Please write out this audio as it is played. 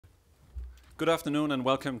Good afternoon and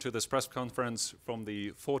welcome to this press conference from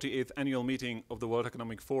the 48th annual meeting of the World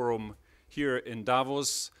Economic Forum here in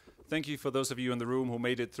Davos. Thank you for those of you in the room who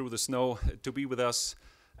made it through the snow to be with us,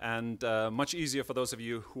 and much easier for those of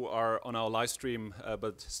you who are on our live stream,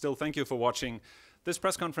 but still thank you for watching. This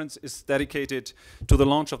press conference is dedicated to the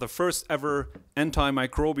launch of the first ever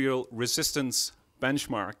Antimicrobial Resistance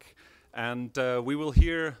Benchmark, and we will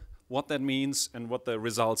hear what that means and what the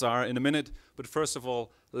results are in a minute. But first of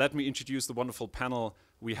all, let me introduce the wonderful panel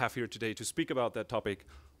we have here today to speak about that topic.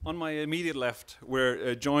 On my immediate left,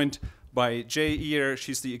 we're joined by Jay Ear.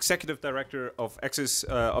 She's the Executive Director of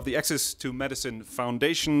the Access to Medicine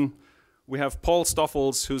Foundation. We have Paul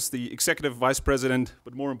Stoffels, who's the Executive Vice President,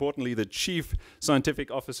 but more importantly, the Chief Scientific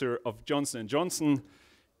Officer of Johnson & Johnson.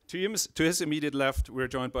 To his immediate left, we're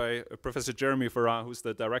joined by Professor Jeremy Farrar, who's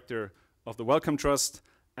the Director of the Wellcome Trust.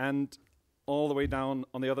 And all the way down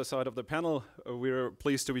on the other side of the panel, we're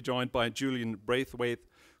pleased to be joined by Julian Braithwaite,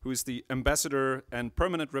 who is the Ambassador and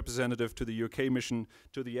Permanent Representative to the UK mission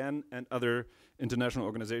to the UN and other international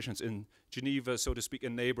organizations in Geneva, so to speak, a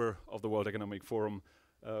neighbor of the World Economic Forum.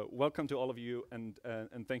 Welcome to all of you, and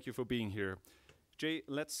thank you for being here. Jay,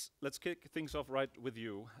 let's kick things off right with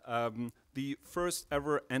you. The first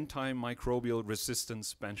ever antimicrobial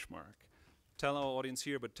resistance benchmark. Tell our audience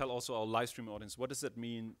here, but tell also our live stream audience, what does that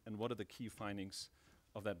mean and what are the key findings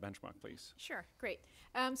of that benchmark, please? Sure, great.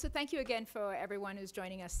 So thank you again for everyone who's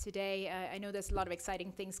joining us today. I know there's a lot of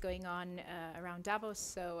exciting things going on around Davos,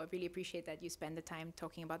 so I really appreciate that you spend the time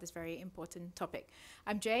talking about this very important topic.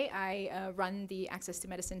 I'm Jay. I run the Access to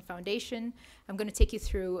Medicine Foundation. I'm going to take you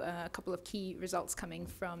through a couple of key results coming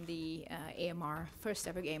from the first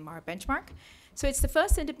ever AMR benchmark. So it's the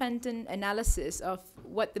first independent analysis of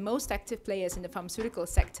what the most active players in the pharmaceutical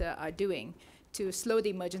sector are doing to slow the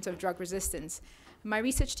emergence of drug resistance. My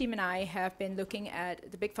research team and I have been looking at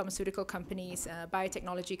the big pharmaceutical companies,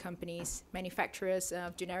 biotechnology companies, manufacturers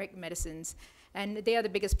of generic medicines, and they are the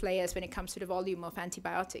biggest players when it comes to the volume of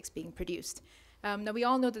antibiotics being produced. Now, we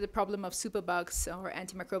all know that the problem of superbugs or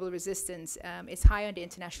antimicrobial resistance is high on the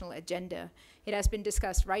international agenda. It has been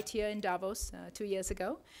discussed right here in Davos 2 years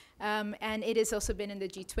ago, and it has also been in the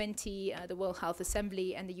G20, the World Health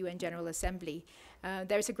Assembly, and the UN General Assembly.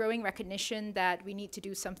 There is a growing recognition that we need to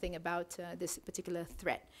do something about this particular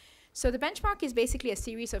threat. So the benchmark is basically a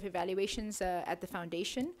series of evaluations at the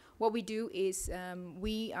foundation. What we do is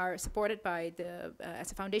we are supported by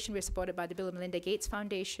as a foundation, we're supported by the Bill and Melinda Gates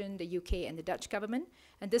Foundation, the UK and the Dutch government.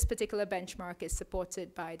 And this particular benchmark is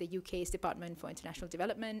supported by the UK's Department for International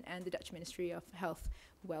Development and the Dutch Ministry of Health,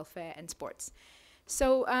 Welfare and Sports.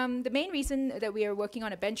 So the main reason that we are working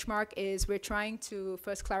on a benchmark is we're trying to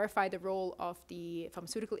first clarify the role of the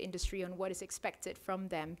pharmaceutical industry on what is expected from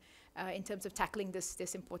them in terms of tackling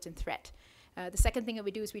this important threat. The second thing that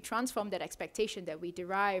we do is we transform that expectation that we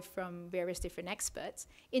derive from various different experts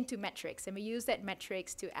into metrics, and we use that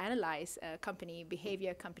metrics to analyze company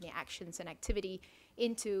behavior, company actions and activity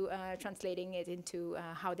into translating it into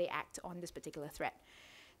how they act on this particular threat.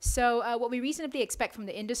 So what we reasonably expect from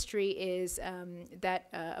the industry is that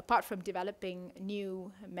apart from developing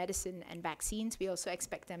new medicine and vaccines, we also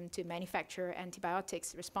expect them to manufacture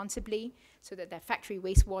antibiotics responsibly so that their factory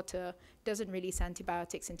wastewater doesn't release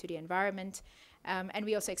antibiotics into the environment. And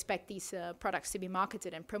we also expect these products to be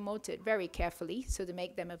marketed and promoted very carefully so to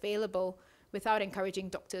make them available without encouraging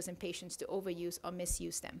doctors and patients to overuse or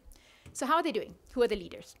misuse them. So how are they doing? Who are the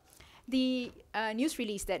leaders? The news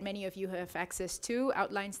release that many of you have access to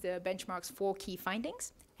outlines the benchmark's 4 key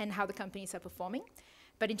findings and how the companies are performing.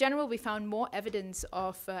 But in general, we found more evidence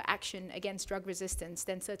of action against drug resistance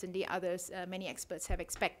than certainly others, many experts have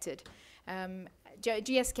expected.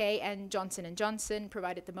 GSK and Johnson & Johnson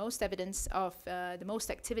provided the most evidence of the most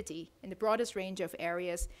activity in the broadest range of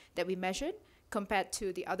areas that we measured compared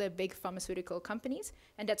to the other big pharmaceutical companies,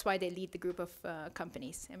 and that's why they lead the group of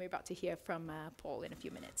companies. And we're about to hear from Paul in a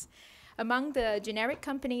few minutes. Among the generic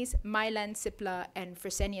companies, Mylan, Cipla, and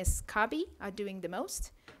Fresenius Kabi are doing the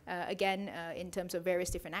most, again, in terms of various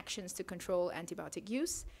different actions to control antibiotic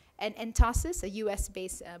use. And Entasis, a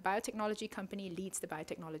US-based biotechnology company, leads the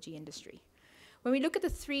biotechnology industry. When we look at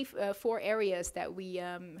the 4 areas that we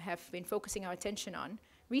have been focusing our attention on,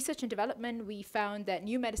 research and development, we found that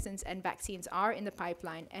new medicines and vaccines are in the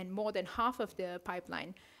pipeline, and more than half of the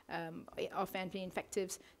pipeline of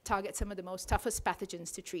anti-infectives target some of the most toughest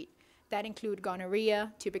pathogens to treat. That include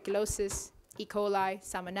gonorrhea, tuberculosis, E. coli,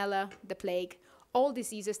 salmonella, the plague, all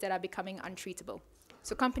diseases that are becoming untreatable.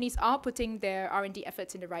 So companies are putting their R&D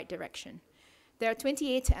efforts in the right direction. There are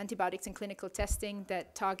 28 antibiotics in clinical testing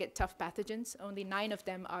that target tough pathogens. Only 9 of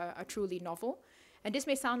them are truly novel. And this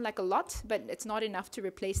may sound like a lot, but it's not enough to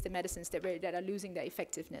replace the medicines that are losing their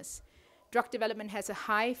effectiveness. Drug development has a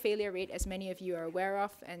high failure rate, as many of you are aware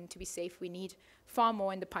of, and to be safe, we need far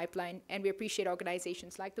more in the pipeline, and we appreciate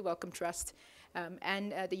organizations like the Wellcome Trust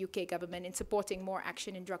and the UK government in supporting more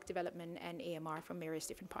action in drug development and AMR from various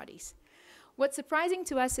different parties. What's surprising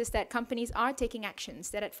to us is that companies are taking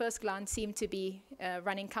actions that at first glance seem to be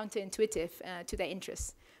running counterintuitive to their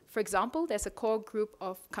interests. For example, there's a core group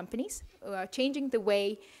of companies who are changing the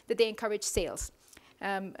way that they encourage sales,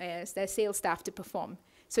 as their sales staff to perform.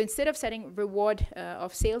 So instead of setting reward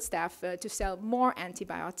of sales staff to sell more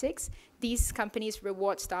antibiotics, these companies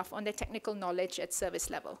reward staff on their technical knowledge at service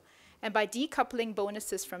level. And by decoupling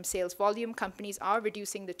bonuses from sales volume, companies are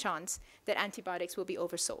reducing the chance that antibiotics will be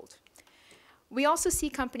oversold. We also see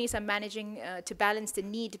companies are managing to balance the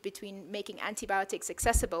need between making antibiotics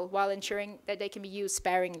accessible while ensuring that they can be used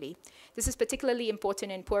sparingly. This is particularly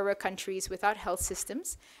important in poorer countries without health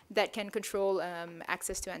systems that can control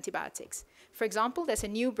access to antibiotics. For example, there's a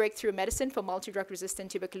new breakthrough medicine for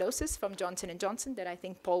multi-drug-resistant tuberculosis from Johnson & Johnson that I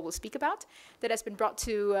think Paul will speak about, that has been brought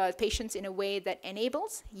to patients in a way that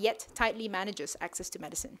enables, yet tightly manages access to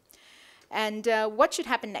medicine. And what should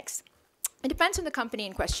happen next? It depends on the company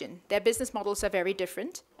in question. Their business models are very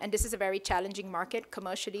different, and this is a very challenging market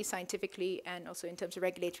commercially, scientifically, and also in terms of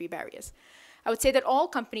regulatory barriers. I would say that all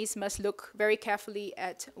companies must look very carefully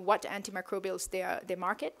at what antimicrobials they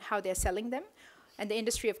market, how they're selling them, and the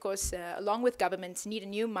industry, of course, along with governments, need a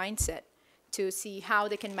new mindset to see how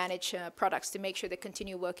they can manage products to make sure they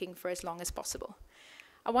continue working for as long as possible.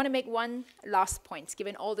 I want to make one last point,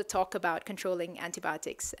 given all the talk about controlling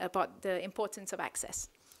antibiotics, about the importance of access.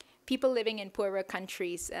 People living in poorer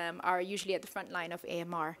countries are usually at the front line of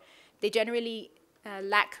AMR. They generally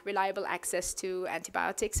lack reliable access to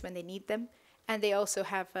antibiotics when they need them, and they also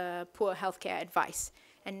have poor healthcare advice.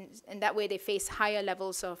 And that way they face higher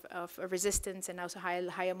levels of resistance and also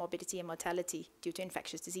higher morbidity and mortality due to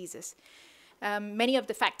infectious diseases. Many of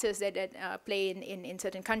the factors that play in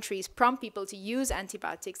certain countries prompt people to use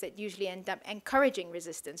antibiotics that usually end up encouraging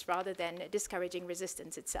resistance rather than discouraging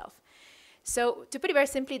resistance itself. So to put it very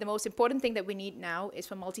simply, the most important thing that we need now is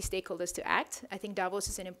for multi-stakeholders to act. I think Davos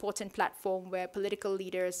is an important platform where political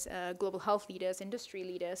leaders, global health leaders, industry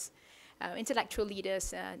leaders, intellectual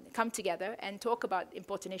leaders come together and talk about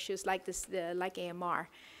important issues like this, like AMR.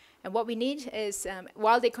 And what we need is,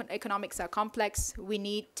 while the economics are complex, we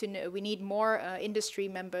need more industry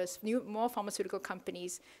members, more pharmaceutical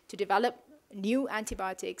companies to develop new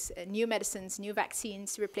antibiotics, new medicines, new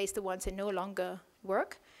vaccines to replace the ones that no longer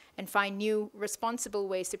work, and find new responsible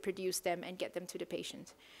ways to produce them and get them to the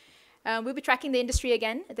patient. We'll be tracking the industry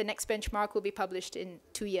again. The next benchmark will be published in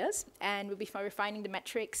 2 years, and we'll be refining the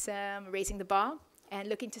metrics, raising the bar, and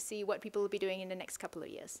looking to see what people will be doing in the next couple of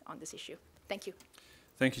years on this issue. Thank you.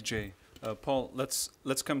 Thank you, Jay. Paul,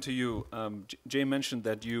 let's come to you. Jay mentioned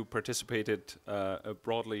that you participated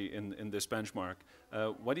broadly in this benchmark.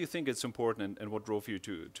 Why do you think it's important, and what drove you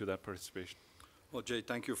to that participation? Well, Jay,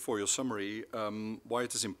 thank you for your summary. Why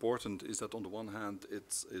it is important is that on the one hand,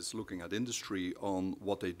 it's looking at industry on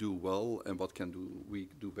what they do well and what we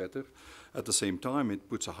do better. At the same time, it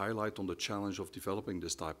puts a highlight on the challenge of developing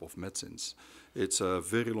this type of medicines. It's a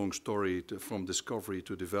very long story from discovery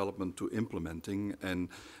to development to implementing, and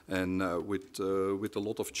with a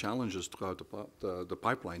lot of challenges throughout the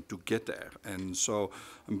pipeline to get there. And so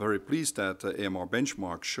I'm very pleased that AMR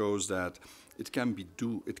benchmark shows that it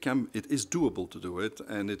is doable to do it,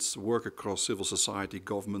 and it's work across civil society,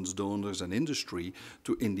 governments, donors, and industry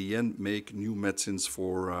to, in the end, make new medicines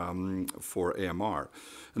for AMR.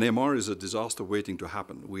 And AMR is a disaster waiting to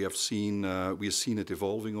happen. We have seen it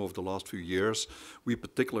evolving over the last few years. We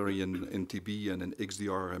particularly in TB and in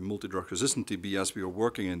XDR and multi-drug-resistant TB, as we are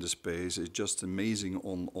working in this space, is just amazing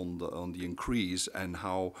on the increase and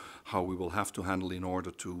how we will have to handle in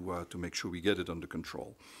order to make sure we get it under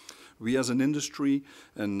control. We as an industry,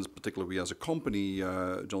 and particularly we as a company,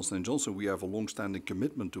 Johnson & Johnson, we have a long-standing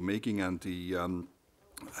commitment to making antivirals,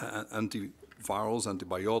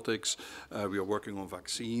 antibiotics. We are working on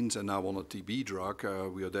vaccines and now on a TB drug.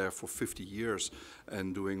 We are there for 50 years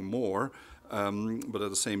and doing more. But at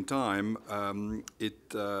the same time,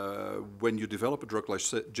 when you develop a drug, like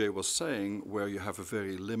Jay was saying, where you have a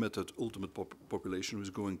very limited ultimate population who's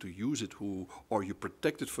going to use it, who are you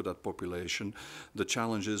protected for that population, the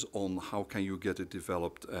challenge is on how can you get it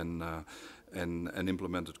developed and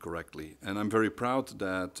implemented correctly. And I'm very proud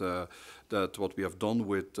that what we have done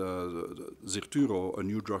with Zirturo, a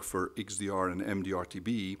new drug for XDR and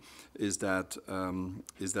MDR-TB, is that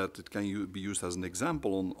it can be used as an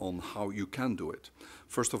example on how you can do it.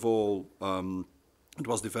 First of all, It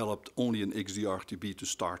was developed only in XDR-TB to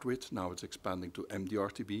start with. Now it's expanding to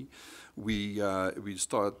MDR-TB. We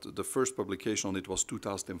started, the first publication on it was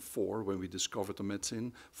 2004 when we discovered the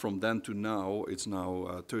medicine. From then to now, it's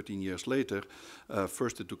now 13 years later.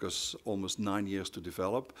 First it took us almost 9 years to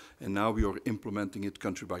develop, and now we are implementing it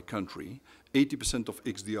country by country. 80% of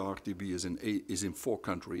XDR-TB is in 4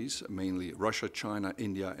 countries, mainly Russia, China,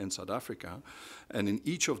 India, and South Africa. And in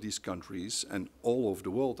each of these countries, and all over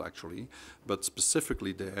the world actually, but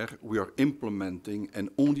specifically there, we are implementing and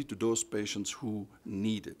only to those patients who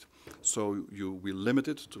need it. So we limit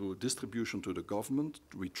it to distribution to the government.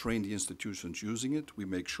 We train the institutions using it. We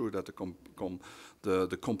make sure that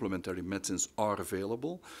the complementary medicines are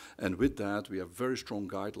available. And with that, we have very strong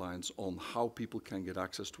guidelines on how people can get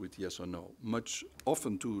access to it, yes or no. Much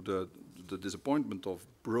often to the disappointment of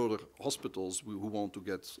broader hospitals who want to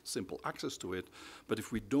get simple access to it. But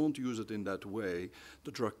if we don't use it in that way,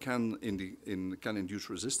 the drug can induce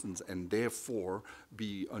resistance and therefore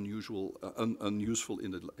be unuseful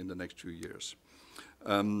in the next few years.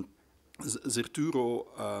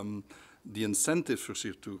 Zirturo, the incentive for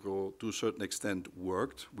Zirturo to a certain extent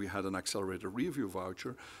worked. We had an accelerated review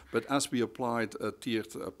voucher, but as we applied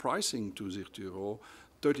tiered pricing to Zirturo,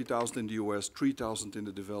 30,000 in the US, 3,000 in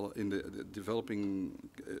the developing,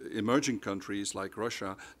 emerging countries like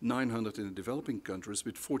Russia, 900 in the developing countries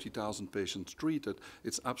with 40,000 patients treated,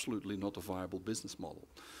 it's absolutely not a viable business model.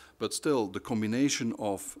 But still, the combination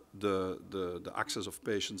of the access of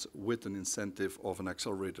patients with an incentive of an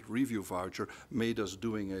accelerated review voucher made us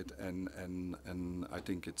doing it, and I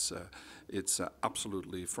think it's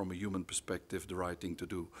absolutely, from a human perspective, the right thing to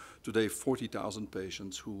do. Today, 40,000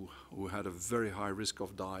 patients who had a very high risk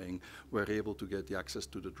of dying were able to get the access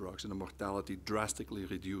to the drugs, and the mortality drastically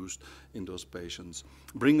reduced in those patients.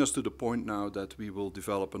 Bring us to the point now that we will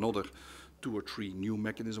develop another 2 or 3 new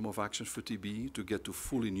mechanism of action for TB to get to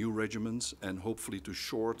fully new regimens and hopefully to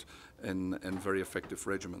short and very effective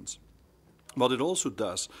regimens. What it also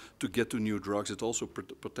does to get to new drugs, it also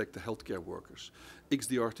protects the healthcare workers.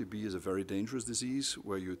 XDR-TB is a very dangerous disease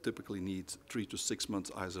where you typically need 3 to 6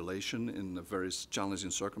 months isolation in very challenging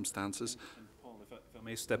circumstances. I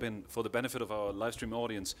may step in for the benefit of our live stream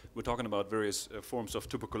audience. We're talking about various forms of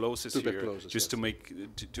tuberculosis here, just yes.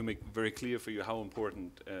 to make very clear for you how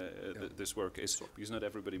important this work is, because not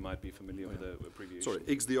everybody might be familiar with the abbreviation. Sorry,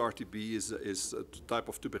 XDR-TB is a type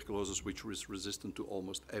of tuberculosis which is resistant to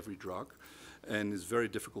almost every drug, and is very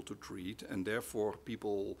difficult to treat, and therefore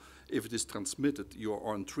people, if it is transmitted, you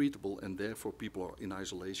are untreatable, and therefore people are in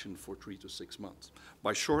isolation for 3 to 6 months.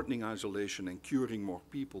 By shortening isolation and curing more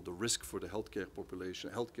people, the risk for the healthcare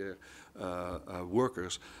population, healthcare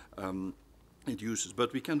workers, it uses.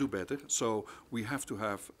 But we can do better, so we have to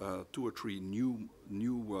have 2 or 3 new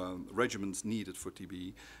regimens needed for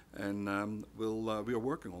TB, and we are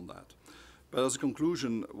working on that. But as a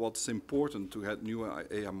conclusion, what's important to have new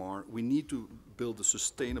AMR, we need to build a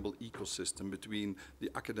sustainable ecosystem between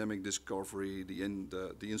the academic discovery, the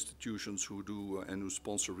institutions who do and who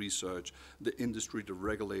sponsor research, the industry, the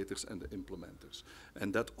regulators, and the implementers.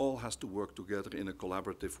 And that all has to work together in a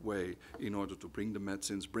collaborative way in order to bring the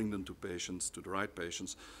medicines, bring them to patients, to the right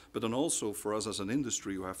patients. But then also for us as an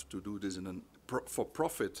industry who have to do this in a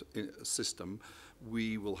for-profit system,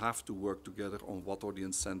 we will have to work together on what are the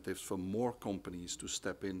incentives for more companies to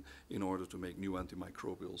step in order to make new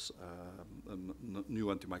antimicrobials, new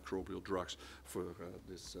antimicrobial drugs for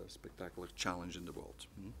this spectacular challenge in the world.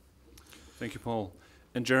 Mm-hmm. Thank you, Paul.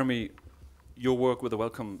 And Jeremy, your work with the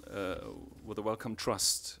Wellcome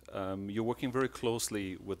Trust, you're working very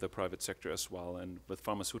closely with the private sector as well and with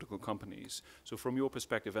pharmaceutical companies. So from your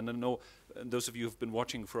perspective, and I know those of you who've been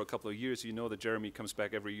watching for a couple of years, you know that Jeremy comes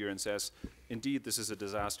back every year and says, indeed, this is a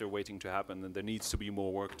disaster waiting to happen and there needs to be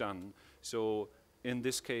more work done. So in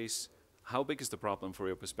this case, how big is the problem from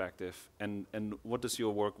your perspective, and what does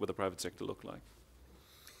your work with the private sector look like?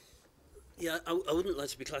 Yeah, I wouldn't like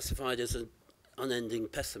to be classified as an unending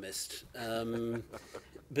pessimist,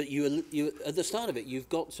 but you at the start of it, you've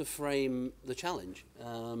got to frame the challenge.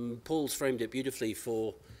 Paul's framed it beautifully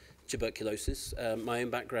for tuberculosis. My own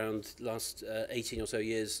background, last 18 or so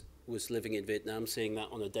years, was living in Vietnam, seeing that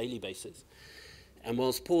on a daily basis. And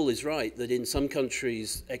whilst Paul is right that in some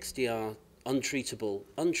countries, XDR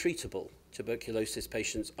untreatable tuberculosis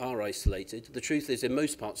patients are isolated, the truth is in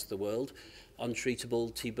most parts of the world,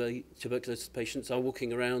 untreatable tuberculosis patients are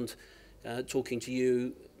walking around talking to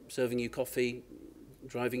you, serving you coffee,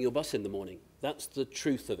 driving your bus in the morning. That's the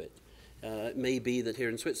truth of it. It may be that here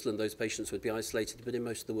in Switzerland those patients would be isolated, but in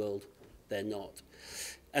most of the world they're not.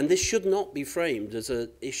 And this should not be framed as an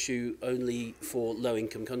issue only for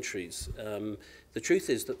low-income countries. The truth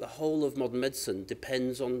is that the whole of modern medicine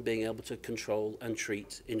depends on being able to control and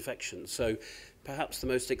treat infections. So perhaps the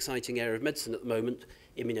most exciting area of medicine at the moment,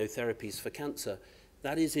 immunotherapies for cancer,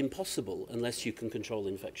 that is impossible unless you can control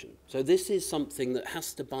infection. So this is something that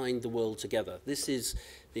has to bind the world together. This is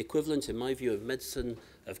the equivalent, in my view, of medicine,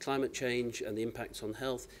 of climate change and the impacts on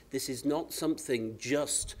health. This is not something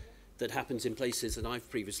just that happens in places that I've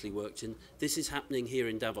previously worked in. This is happening here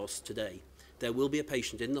in Davos today. There will be a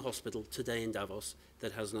patient in the hospital today in Davos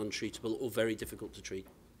that has an untreatable or very difficult to treat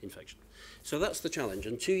infection. So that's the challenge.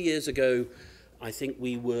 And 2 years ago, I think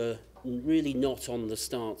we were really not on the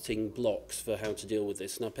starting blocks for how to deal with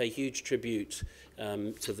this. And I pay huge tribute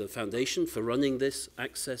to the Foundation for running this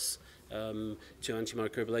access to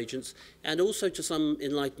antimicrobial agents, and also to some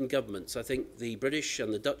enlightened governments. I think the British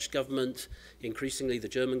and the Dutch government, increasingly the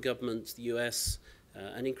German government, the US,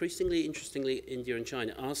 and increasingly, interestingly, India and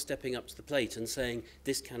China are stepping up to the plate and saying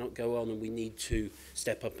this cannot go on and we need to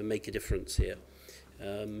step up and make a difference here.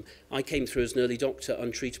 I came through as an early doctor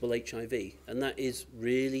untreatable HIV, and that is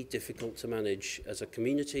really difficult to manage as a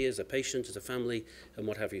community, as a patient, as a family, and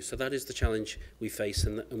what have you. So that is the challenge we face,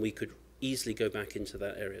 and we could easily go back into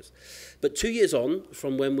that areas. But 2 years on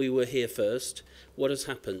from when we were here first, what has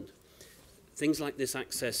happened? Things like this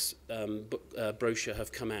access brochure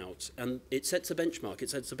have come out, and it sets a benchmark. It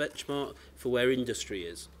sets a benchmark for where industry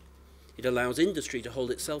is. It allows industry to hold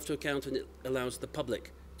itself to account, and it allows the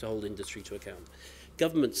public to hold industry to account.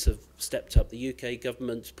 Governments have stepped up. The UK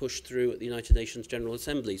government pushed through at the United Nations General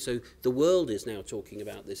Assembly. So the world is now talking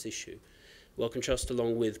about this issue. Wellcome Trust,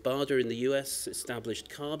 along with BARDA in the US, established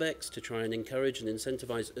CARB-X to try and encourage and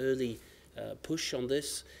incentivize early push on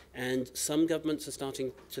this. And some governments are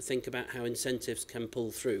starting to think about how incentives can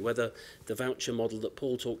pull through, whether the voucher model that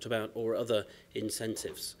Paul talked about or other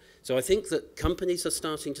incentives. So I think that companies are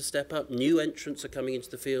starting to step up, new entrants are coming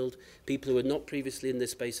into the field, people who are not previously in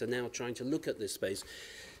this space are now trying to look at this space.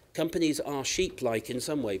 Companies are sheep-like in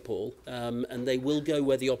some way, Paul, and they will go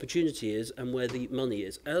where the opportunity is and where the money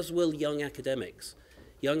is, as will young academics.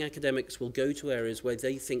 Young academics will go to areas where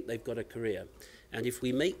they think they've got a career. And if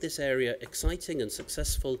we make this area exciting and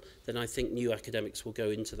successful, then I think new academics will go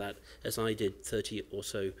into that, as I did 30 or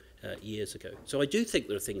so years ago. So I do think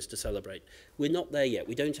there are things to celebrate. We're not there yet.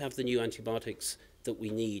 We don't have the new antibiotics that we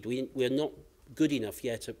need. We're not good enough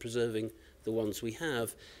yet at preserving the ones we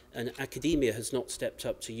have, and academia has not stepped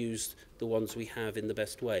up to use the ones we have in the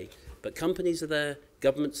best way. But companies are there,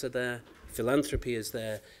 governments are there, philanthropy is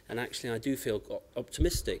there, and actually I do feel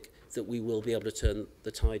optimistic that we will be able to turn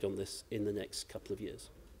the tide on this in the next couple of years.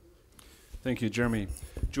 Thank you, Jeremy.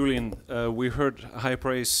 Julian, we heard high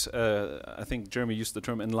praise. I think Jeremy used the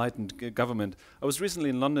term enlightened government. I was recently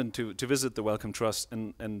in London to visit the Wellcome Trust,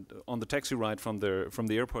 and on the taxi ride from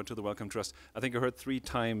the airport to the Wellcome Trust, I think I heard 3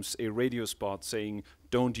 times a radio spot saying,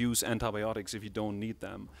 "Don't use antibiotics if you don't need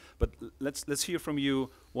them." But let's hear from you.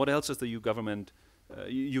 What else is the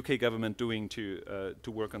UK government doing to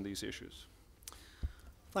work on these issues?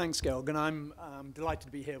 Thanks, Georg, and I'm delighted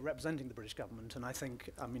to be here representing the British government. And I think,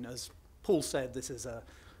 I mean, as Paul said, this is a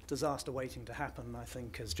disaster waiting to happen. I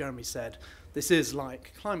think, as Jeremy said, this is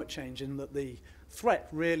like climate change in that the threat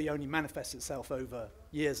really only manifests itself over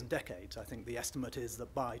years and decades. I think the estimate is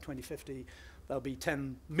that by 2050, there'll be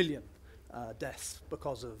 10 million deaths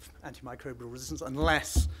because of antimicrobial resistance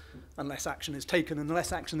unless action is taken,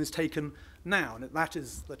 unless action is taken now. And that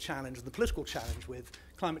is the challenge, the political challenge with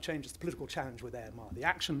climate change, is the political challenge with AMR. The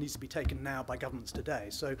action needs to be taken now by governments today.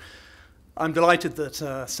 So I'm delighted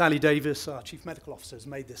that Sally Davis, our Chief Medical Officer, has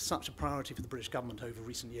made this such a priority for the British government over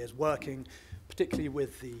recent years, working particularly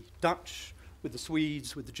with the Dutch, with the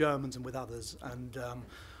Swedes, with the Germans and with others. And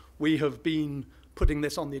we have been putting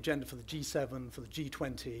this on the agenda for the G7, for the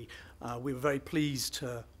G20. We were very pleased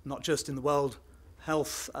to, not just in the World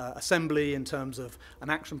Health Assembly in terms of an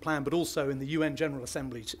action plan, but also in the UN General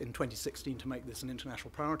Assembly in 2016 to make this an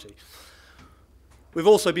international priority. We've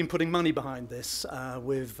also been putting money behind this.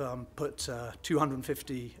 We've put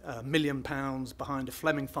 £250 million behind a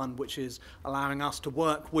Fleming Fund, which is allowing us to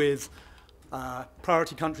work with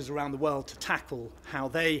priority countries around the world to tackle how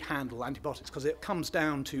they handle antibiotics, because it comes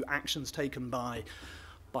down to actions taken by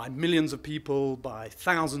millions of people, by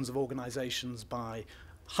thousands of organizations, by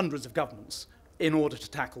hundreds of governments in order to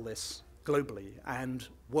tackle this globally, and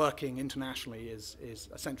working internationally is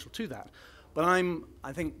essential to that. But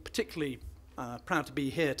I think, particularly proud to be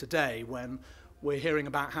here today when we're hearing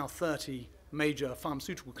about how 30 major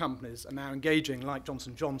pharmaceutical companies are now engaging, like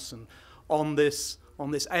Johnson & Johnson, on this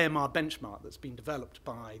AMR benchmark that's been developed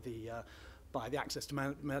by the by the Access to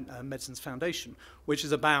Medicines Foundation, which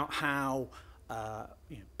is about how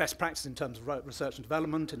best practice in terms of research and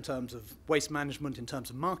development, in terms of waste management, in terms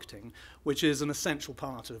of marketing, which is an essential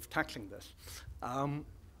part of tackling this.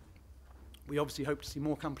 We obviously hope to see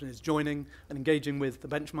more companies joining and engaging with the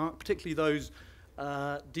benchmark, particularly those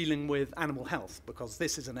dealing with animal health, because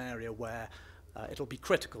this is an area where it'll be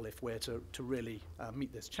critical if we're to really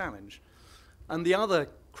meet this challenge. And the other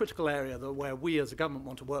critical area where we as a government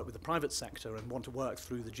want to work with the private sector and want to work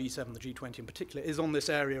through the G7, the G20 in particular, is on this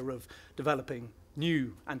area of developing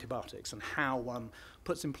new antibiotics and how one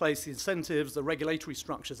puts in place the incentives, the regulatory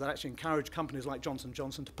structures that actually encourage companies like Johnson &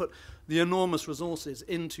 Johnson to put the enormous resources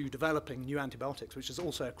into developing new antibiotics, which is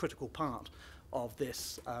also a critical part of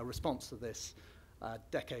this response to this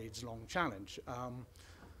decades-long challenge. I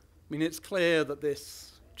mean, it's clear that this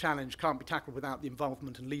challenge can't be tackled without the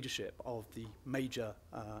involvement and leadership of the major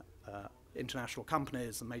international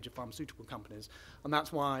companies and major pharmaceutical companies, and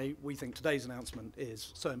that's why we think today's announcement is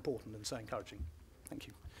so important and so encouraging. Thank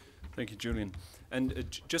you. Thank you, Julian.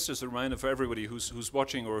 And just as a reminder for everybody who's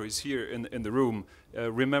watching or who's here in the room,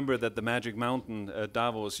 remember that the Magic Mountain,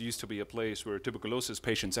 Davos, used to be a place where tuberculosis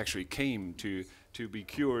patients actually came to be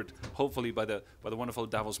cured, hopefully by the wonderful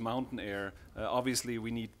Davos mountain air. Obviously, we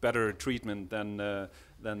need better treatment than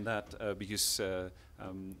that because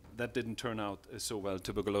that didn't turn out so well.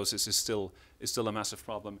 Tuberculosis is still a massive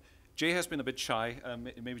problem. Jay has been a bit shy.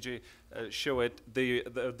 Maybe Jay, show it. The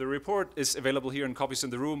report is available here in copies in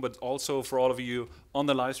the room, but also for all of you on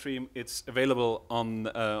the live stream, it's available on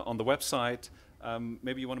the website.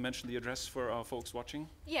 Maybe you want to mention the address for our folks watching?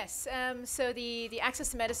 Yes. So the Access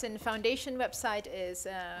to Medicine Foundation website is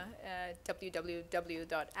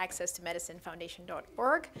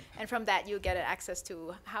www.accesstomedicinefoundation.org, and from that you'll get access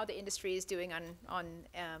to how the industry is doing on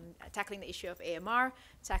tackling the issue of AMR,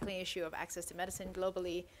 tackling the issue of access to medicine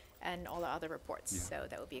globally, and all the other reports. Yeah. So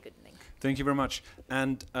that would be a good link. Thank you very much.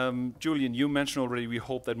 And Julian, you mentioned already we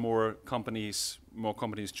hope that more companies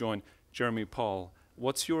join. Jeremy, Paul,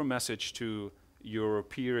 what's your message to your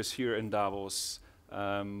peers here in Davos,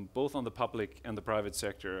 both on the public and the private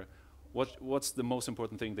sector? What's the most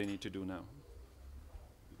important thing they need to do now?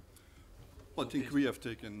 Well, I think we have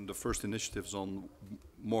taken the first initiatives on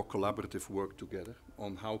more collaborative work together,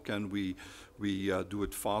 on how can we do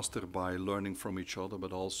it faster by learning from each other,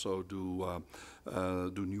 but also do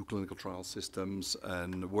new clinical trial systems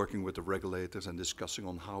and working with the regulators and discussing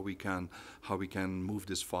on how we can move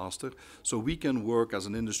this faster. So we can work as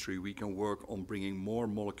an industry, we can work on bringing more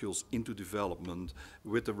molecules into development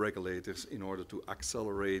with the regulators in order to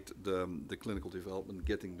accelerate the clinical development,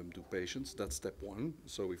 getting them to patients. That's step one.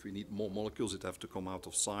 So if we need more molecules, it have to come out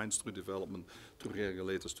of science through development to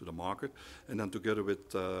regulators to the market, and then together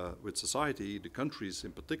with society, the countries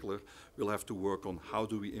in particular, will have to work on how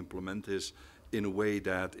do we implement this in a way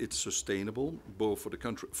that it's sustainable, both for the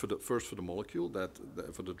country, first for the molecule,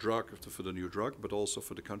 for the drug, for the new drug, but also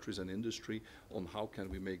for the countries and industry on how can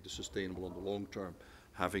we make this sustainable on the long term,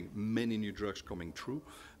 having many new drugs coming through,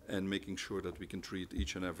 and making sure that we can treat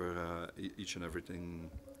each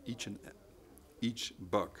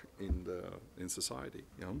bug in society.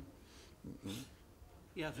 You know? Mm-hmm.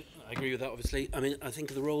 Yeah, I agree with that, obviously. I mean, I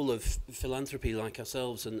think the role of philanthropy like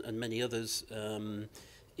ourselves and many others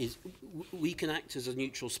is we can act as a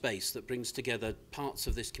neutral space that brings together parts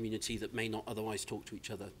of this community that may not otherwise talk to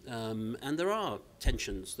each other. And there are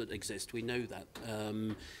tensions that exist, we know that.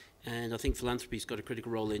 And I think philanthropy's got a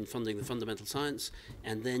critical role in funding the fundamental science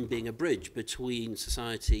and then being a bridge between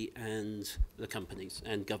society and the companies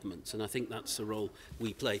and governments. And I think that's the role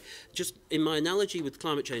we play. Just in my analogy with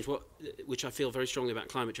climate change, which I feel very strongly about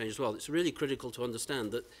climate change as well, it's really critical to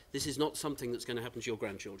understand that this is not something that's going to happen to your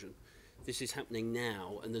grandchildren. This is happening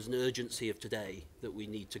now, and there's an urgency of today that we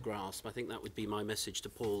need to grasp. I think that would be my message to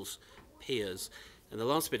Paul's peers. And the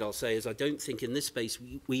last bit I'll say is I don't think in this space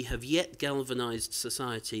we have yet galvanized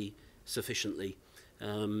society sufficiently.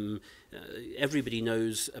 Everybody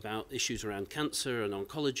knows about issues around cancer and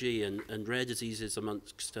oncology and rare diseases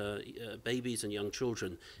amongst babies and young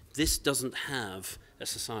children. This doesn't have a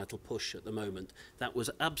societal push at the moment. That was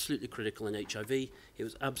absolutely critical in HIV. It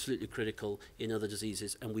was absolutely critical in other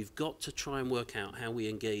diseases. And we've got to try and work out how we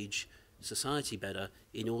engage society better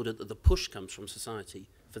in order that the push comes from society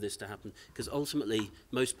for this to happen, because ultimately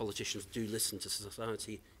most politicians do listen to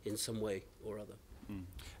society in some way or other. Mm.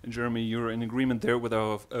 And Jeremy, you're in agreement there with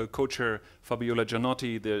our co-chair Fabiola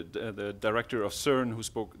Gianotti, the director of CERN, who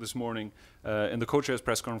spoke this morning in the co-chair's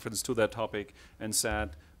press conference to that topic and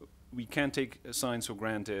said we can't take science for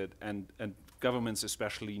granted, and governments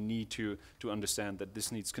especially need to understand that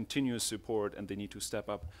this needs continuous support and they need to step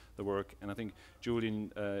up the work. And I think,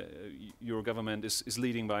 Julian, your government is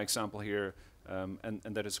leading by example here, and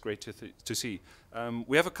that is great to see.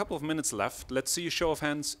 We have a couple of minutes left. Let's see a show of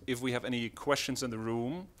hands if we have any questions in the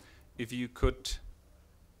room. If you could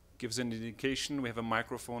give us an indication. We have a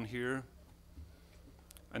microphone here.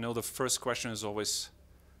 I know the first question is always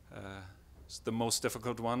the most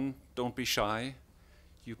difficult one. Don't be shy.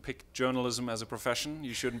 You picked journalism as a profession.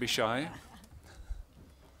 You shouldn't be shy.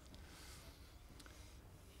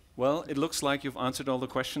 Well, it looks like you've answered all the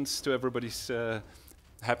questions to everybody's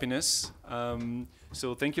happiness.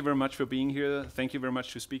 So thank you very much for being here. Thank you very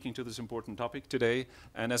much for speaking to this important topic today.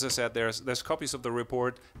 And as I said, there's copies of the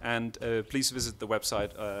report, and please visit the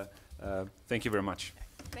website. Thank you very much.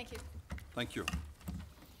 Thank you. Thank you.